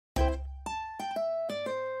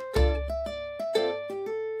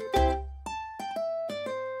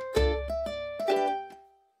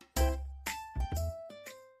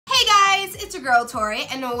it's your girl Tori,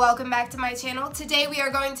 and welcome back to my channel. Today we are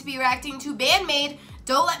going to be reacting to BAND-MAID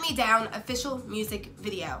Don't Let Me Down official music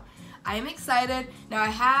video. I am excited. Now I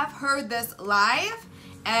have heard this live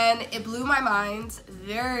and it blew my mind.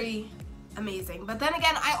 Very amazing. But then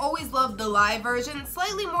again, I always love the live version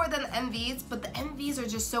slightly more than the MVs, but the MVs are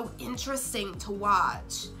just so interesting to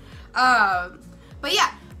watch. But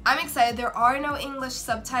yeah, I'm excited. There are no English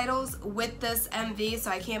subtitles with this MV,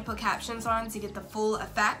 so I can't put captions on to get the full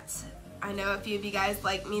effect. I know a few of you guys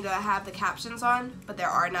like me to have the captions on, but there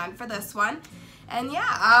are none for this one. And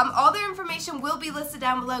yeah, all their information will be listed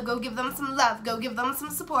down below. Go give them some love. Go give them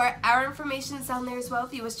some support. Our information is down there as well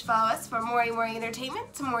if you wish to follow us from MoriMori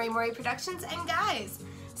Entertainment to MoriMori Productions. And guys,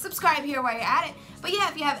 subscribe here while you're at it. But yeah,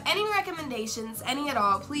 if you have any recommendations, any at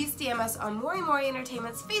all, please DM us on MoriMori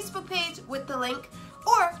Entertainment's Facebook page with the link,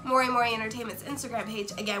 or MoriMori Entertainment's Instagram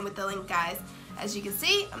page, again with the link, guys. As you can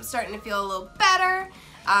see, I'm starting to feel a little better.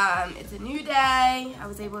 It's a new day. I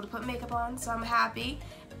was able to put makeup on, so I'm happy.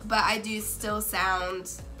 But I do still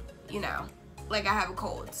sound, you know, like I have a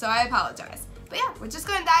cold, so I apologize. But yeah, we're just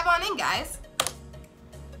gonna dive on in, guys.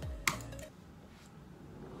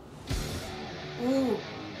 Ooh.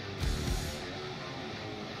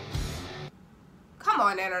 Come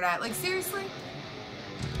on, internet. Like, seriously?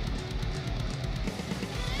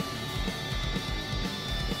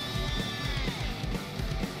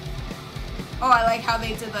 Oh, I like how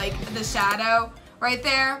they did, like, the shadow right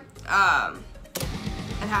there,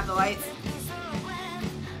 and have the lights.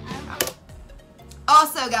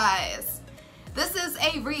 Also, guys, this is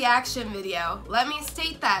a reaction video. Let me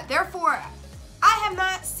state that. Therefore, I have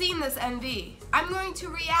not seen this MV. I'm going to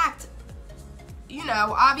react. You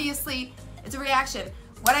know, obviously, it's a reaction.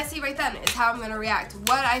 What I see right then is how I'm going to react.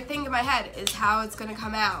 What I think in my head is how it's going to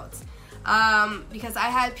come out. Because I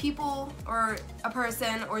had people or a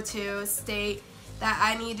person or two state that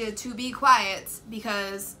I needed to be quiet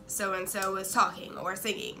because so-and-so was talking or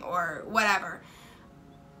singing or whatever.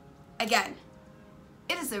 Again,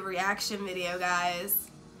 it is a reaction video,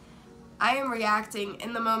 guys. I am reacting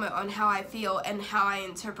in the moment on how I feel and how I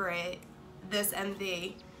interpret this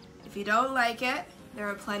MV. If you don't like it, there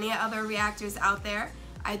are plenty of other reactors out there.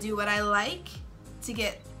 I do what I like to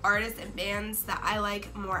get artists and bands that I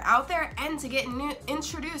like more out there and to get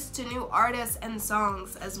introduced to new artists and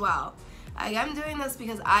songs as well. I'm doing this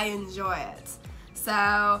because I enjoy it. So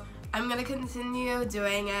I'm going to continue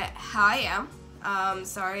doing it how I am.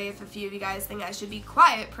 Sorry if a few of you guys think I should be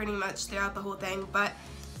quiet pretty much throughout the whole thing, but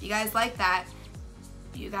if you guys like that,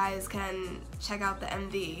 you guys can check out the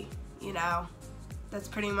MV, you know. That's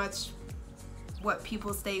pretty much what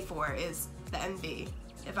people stay for, is the MV.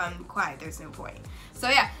 If I'm quiet, there's no point. So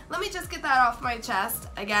yeah, let me just get that off my chest.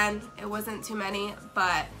 Again, it wasn't too many,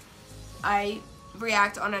 but I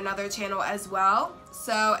react on another channel as well.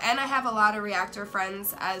 So, and I have a lot of reactor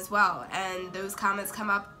friends as well, and those comments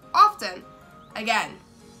come up often. Again,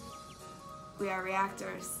 we are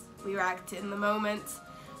reactors. We react in the moment,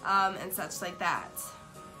 and such like that.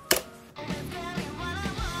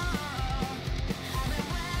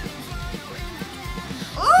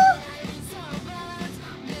 Ooh!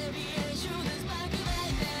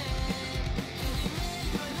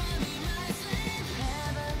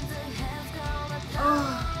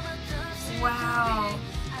 Wow.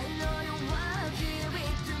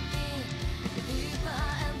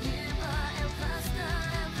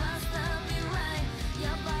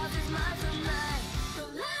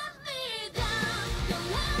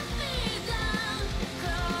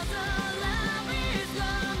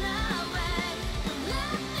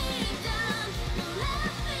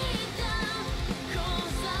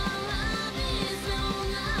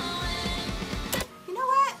 You know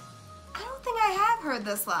what? I don't think I have heard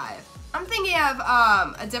this live. I'm thinking of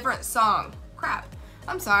a different song. Crap.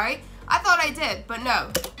 I'm sorry. I thought I did, but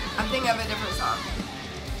no. I'm thinking of a different song.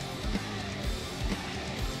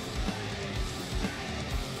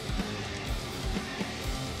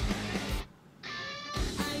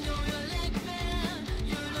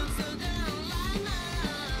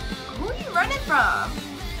 Who are you running from?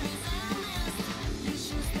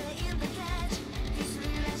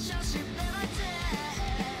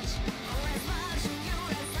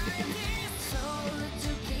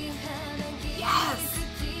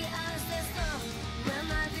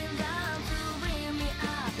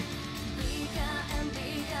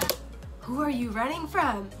 Who are you running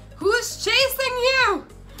from? Who is chasing you?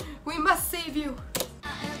 We must save you.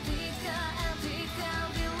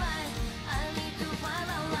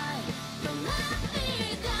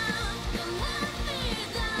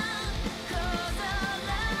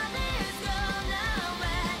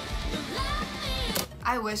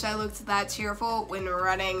 I wish I looked that cheerful when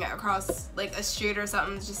running across like a street or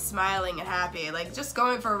something, just smiling and happy, like just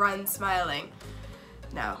going for a run smiling.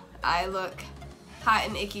 No, I look hot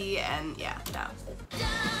and icky, and yeah, no.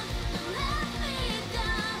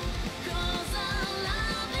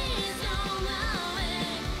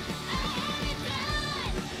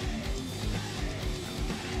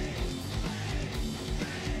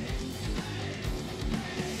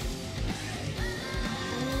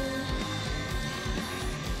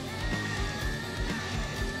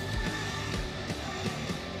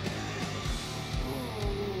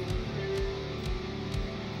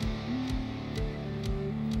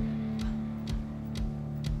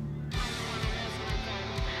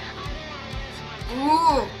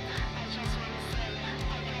 Ooh.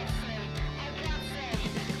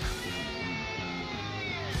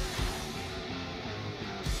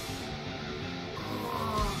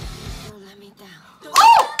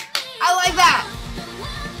 Oh, I like that.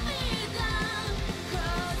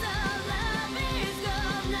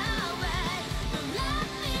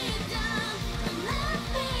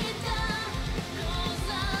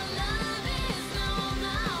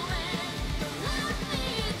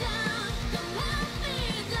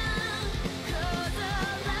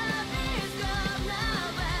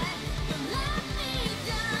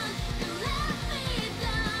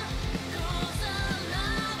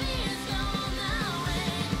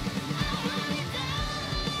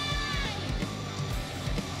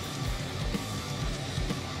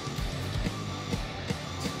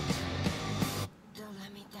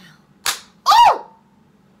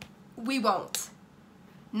 We won't.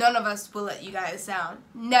 None of us will let you guys down.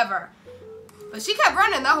 Never. But she kept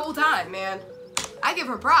running that whole time, man. I give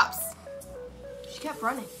her props. She kept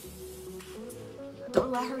running.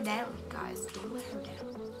 Don't let her down, guys. Don't let her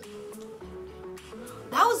down.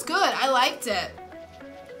 That was good. I liked it.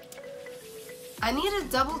 I need to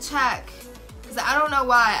double check, because I don't know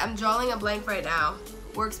why. I'm drawing a blank right now.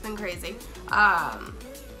 Work's been crazy. Yeah.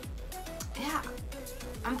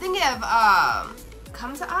 I'm thinking of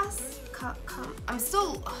Come to Us?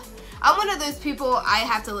 I'm one of those people, I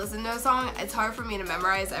have to listen to a song. It's hard for me to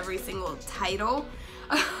memorize every single title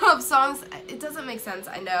of songs. It doesn't make sense,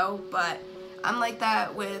 I know, but I'm like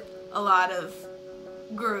that with a lot of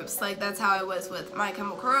groups. Like, that's how I was with My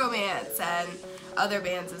Chemical Romance and other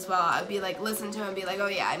bands as well. I'd be like, listen to it and be like, oh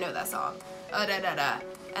yeah, I know that song. Oh, da da da.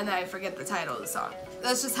 And then I forget the title of the song.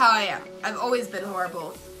 That's just how I am. I've always been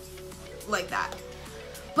horrible like that.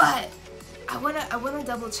 But I wanna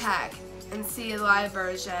double check and see a live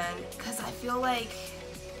version, because I feel like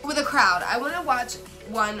with a crowd, I want to watch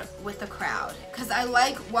one with the crowd, because I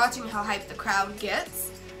like watching how hyped the crowd gets,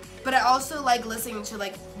 but I also like listening to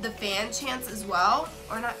like the fan chants as well,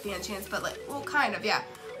 or not fan chants, but like, well, kind of, yeah,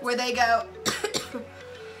 where they go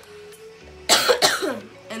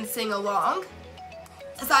and sing along.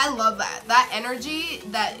 So I love that energy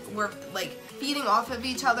that we're like feeding off of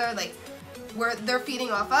each other, like they're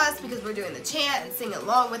feeding off us because we're doing the chant and singing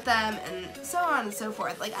along with them, and so on and so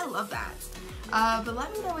forth. Like, I love that. But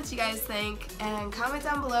let me know what you guys think, and comment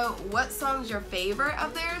down below what song's your favorite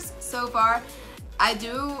of theirs so far. I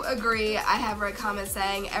do agree. I have read comments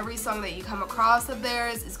saying every song that you come across of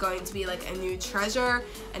theirs is going to be like a new treasure,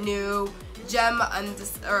 a new gem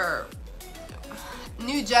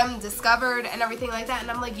discovered, and everything like that.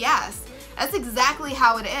 And I'm like, yes, that's exactly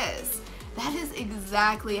how it is. That is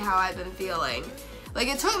exactly how I've been feeling. Like,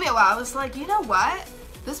 it took me a while. I was like, you know what?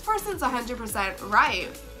 This person's 100% right.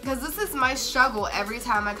 Because this is my struggle every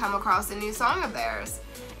time I come across a new song of theirs.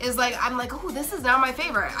 Is like, I'm like, oh, this is now my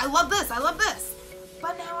favorite. I love this. I love this.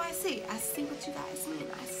 But now I see what you guys mean.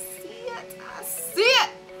 I see it.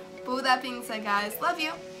 But with that being said, guys, love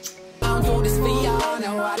you. I don't do this for y'all,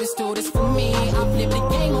 no, I just do this for me. I flip the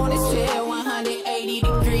game.